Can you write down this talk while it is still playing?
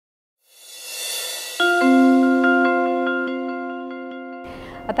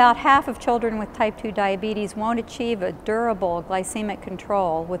About half of children with type 2 diabetes won't achieve a durable glycemic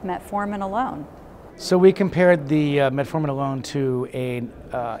control with metformin alone. So we compared the metformin alone to a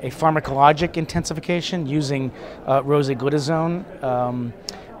pharmacologic intensification using rosiglitazone,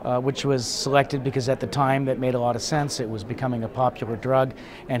 which was selected because at the time that made a lot of sense. It was becoming a popular drug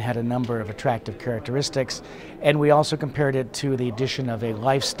and had a number of attractive characteristics. And we also compared it to the addition of a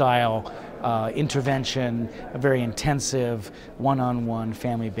lifestyle intervention, a very intensive one-on-one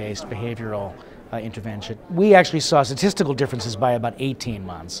family-based behavioral intervention. We actually saw statistical differences by about 18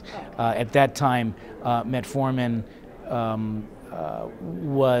 months. At that time, metformin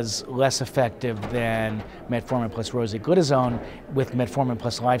was less effective than metformin plus rosiglitazone, with metformin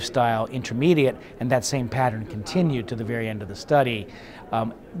plus lifestyle intermediate, and that same pattern continued to the very end of the study.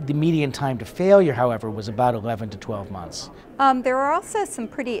 The median time to failure, however, was about 11 to 12 months. There are also some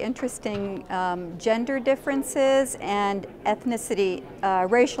pretty interesting gender differences and ethnicity,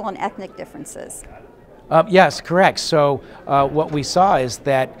 racial and ethnic differences. Yes, correct. So what we saw is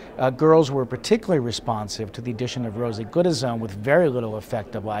that girls were particularly responsive to the addition of rosiglitazone with very little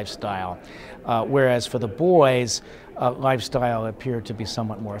effect of lifestyle, whereas for the boys, lifestyle appeared to be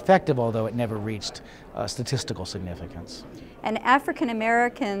somewhat more effective, although it never reached statistical significance. And African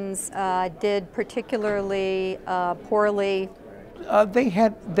Americans did particularly poorly. They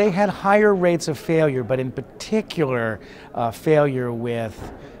had higher rates of failure, but in particular, failure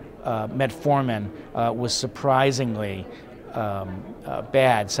with metformin was surprisingly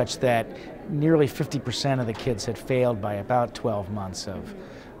bad, such that nearly 50% of the kids had failed by about 12 months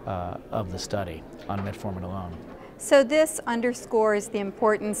of the study on metformin alone. So this underscores the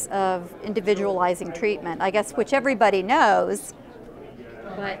importance of individualizing treatment, I guess, which everybody knows,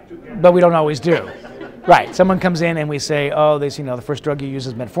 but we don't always do. Right, someone comes in and we say, oh, this, the first drug you use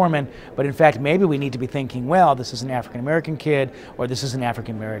is metformin, but in fact maybe we need to be thinking, well, this is an African American kid, or this is an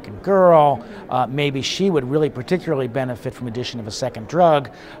African American girl, maybe she would really particularly benefit from addition of a second drug.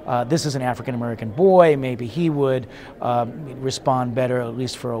 This is an African American boy, maybe he would respond better, at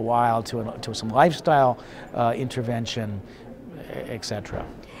least for a while, to some lifestyle intervention, etc.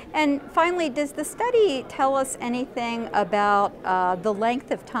 And finally, does the study tell us anything about the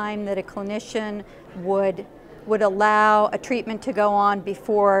length of time that a clinician would allow a treatment to go on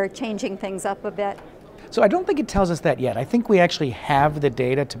before changing things up a bit? So I don't think it tells us that yet. I think we actually have the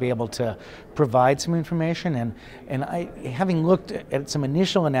data to be able to provide some information, and having looked at some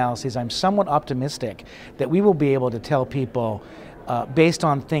initial analyses, I'm somewhat optimistic that we will be able to tell people based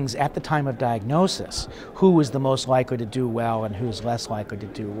on things at the time of diagnosis, who is the most likely to do well and who is less likely to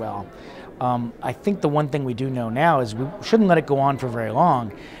do well. I think the one thing we do know now is we shouldn't let it go on for very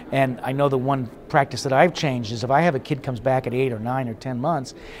long. And I know the one practice that I've changed is if I have a kid comes back at 8 or 9 or 10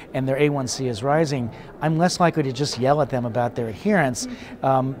 months and their A1C is rising, I'm less likely to just yell at them about their adherence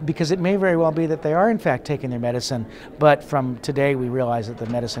because it may very well be that they are in fact taking their medicine, but from today we realize that the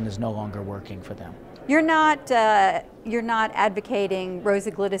medicine is no longer working for them. You're not advocating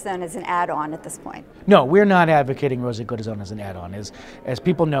rosiglitazone as an add-on at this point? No, we're not advocating rosiglitazone as an add-on. As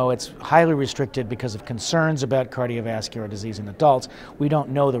people know, it's highly restricted because of concerns about cardiovascular disease in adults. We don't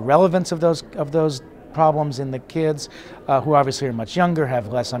know the relevance of those problems in the kids who obviously are much younger,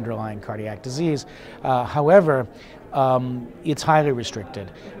 have less underlying cardiac disease. However, it's highly restricted.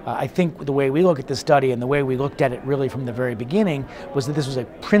 I think the way we look at this study and the way we looked at it really from the very beginning was that this was a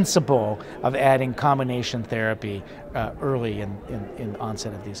principle of adding combination therapy early in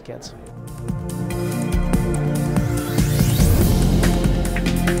onset of these kids.